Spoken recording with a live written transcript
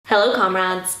Hello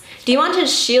comrades! Do you want to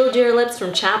shield your lips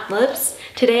from chapped lips?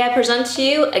 Today I present to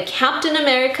you a Captain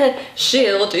America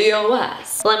Shield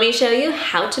EOS. Let me show you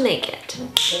how to make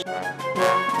it.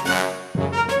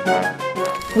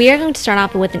 We are going to start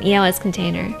off with an EOS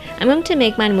container. I'm going to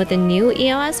make mine with a new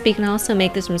EOS, but you can also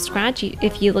make this from scratch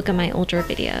if you look at my older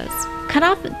videos. Cut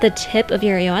off the tip of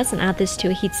your EOS and add this to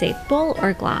a heat-safe bowl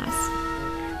or glass.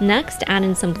 Next, add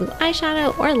in some blue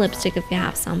eyeshadow or lipstick if you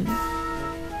have some.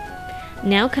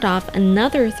 Now cut off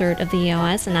another third of the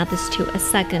EOS and add this to a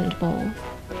second bowl.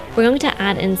 We're going to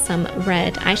add in some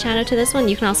red eyeshadow to this one.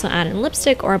 You can also add in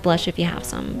lipstick or blush if you have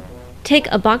some. Take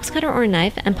a box cutter or a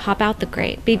knife and pop out the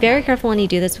grate. Be very careful when you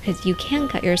do this because you can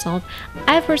cut yourself.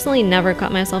 I've personally never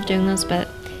cut myself doing this, but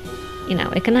you know,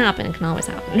 it can happen. It can always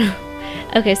happen.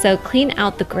 Okay, so clean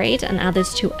out the grate and add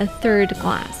this to a third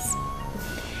glass.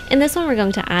 In this one, we're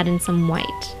going to add in some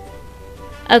white.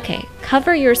 Okay,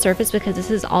 cover your surface because this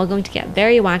is all going to get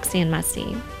very waxy and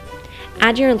messy.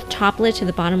 Add your top lid to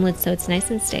the bottom lid so it's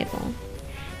nice and stable.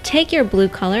 Take your blue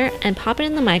color and pop it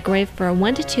in the microwave for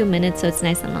 1 to 2 minutes so it's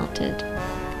nice and melted.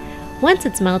 Once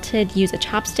it's melted, use a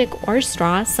chopstick or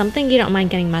straw, something you don't mind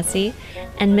getting messy,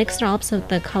 and mix it all up so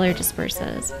the color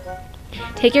disperses.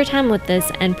 Take your time with this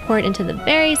and pour it into the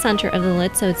very center of the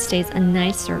lid so it stays a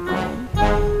nice circle.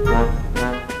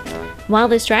 While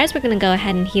this dries, we're going to go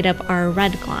ahead and heat up our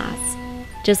red glass.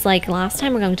 Just like last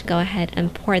time, we're going to go ahead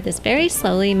and pour this very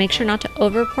slowly. Make sure not to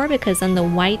over pour because then the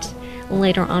white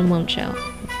later on won't show.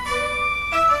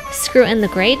 Screw in the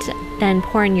grate, then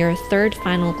pour in your third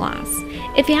final glass.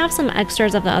 If you have some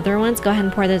extras of the other ones, go ahead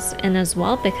and pour this in as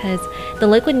well because the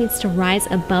liquid needs to rise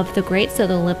above the grate so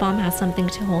the lip balm has something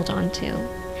to hold on to.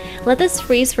 Let this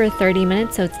freeze for 30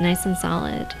 minutes so it's nice and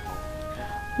solid.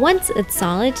 Once it's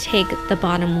solid, take the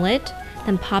bottom lid,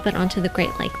 then pop it onto the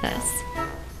grate like this.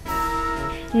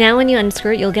 Now when you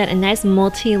unscrew it, you'll get a nice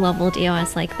multi-leveled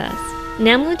EOS like this.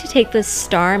 Now I'm going to take this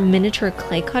star miniature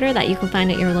clay cutter that you can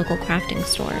find at your local crafting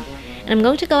store. And I'm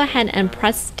going to go ahead and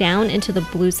press down into the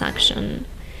blue section.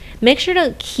 Make sure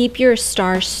to keep your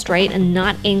star straight and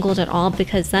not angled at all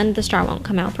because then the star won't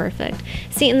come out perfect.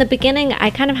 See, in the beginning, I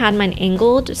kind of had mine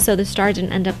angled, so the star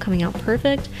didn't end up coming out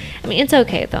perfect. I mean, it's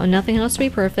okay though, nothing has to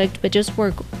be perfect, but just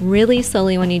work really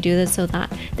slowly when you do this so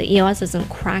that the EOS doesn't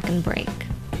crack and break.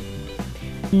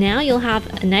 Now you'll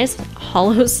have a nice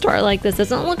hollow star like this.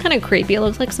 Doesn't it look kind of creepy? It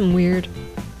looks like some weird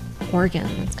organ.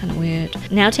 It's kind of weird.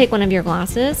 Now take one of your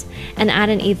glasses and add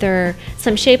in either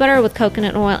some shea butter with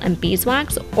coconut oil and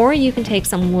beeswax, or you can take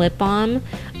some lip balm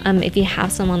if you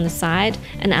have some on the side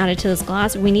and add it to this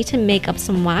glass. We need to make up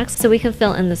some wax so we can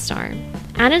fill in the star.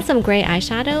 Add in some gray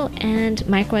eyeshadow and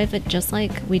microwave it just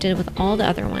like we did with all the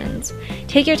other ones.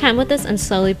 Take your time with this and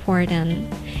slowly pour it in.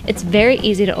 It's very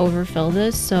easy to overfill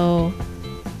this, so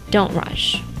don't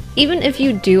rush. Even if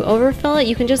you do overfill it,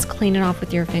 you can just clean it off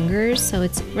with your fingers, so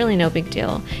it's really no big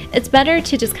deal. It's better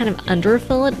to just kind of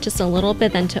underfill it just a little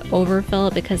bit than to overfill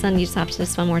it because then you just have to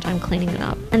spend more time cleaning it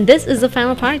up. And this is the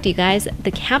final product, you guys,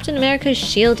 the Captain America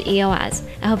Shield EOS.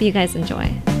 I hope you guys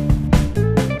enjoy.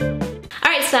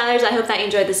 Stylers, I hope that you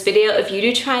enjoyed this video. If you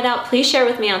do try it out, please share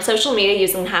with me on social media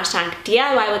using the hashtag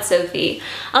DIYWithSophie.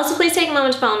 Also, please take a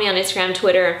moment to follow me on Instagram,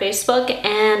 Twitter, and Facebook,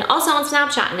 and also on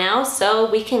Snapchat now,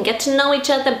 so we can get to know each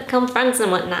other, become friends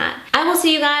and whatnot. I will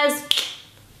see you guys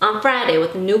on Friday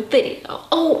with a new video.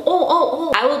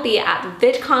 I will be at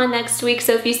VidCon next week,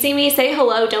 so if you see me, say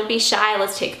hello, don't be shy,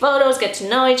 let's take photos, get to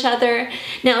know each other.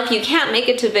 Now, if you can't make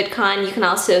it to VidCon, you can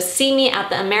also see me at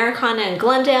the Americana in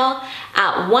Glendale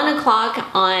at 1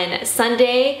 o'clock on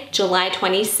Sunday, July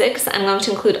 26th. I'm going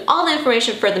to include all the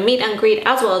information for the meet and greet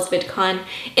as well as VidCon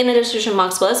in the description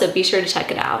box below, so be sure to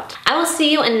check it out. I will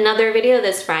see you in another video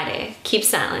this Friday. Keep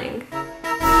styling.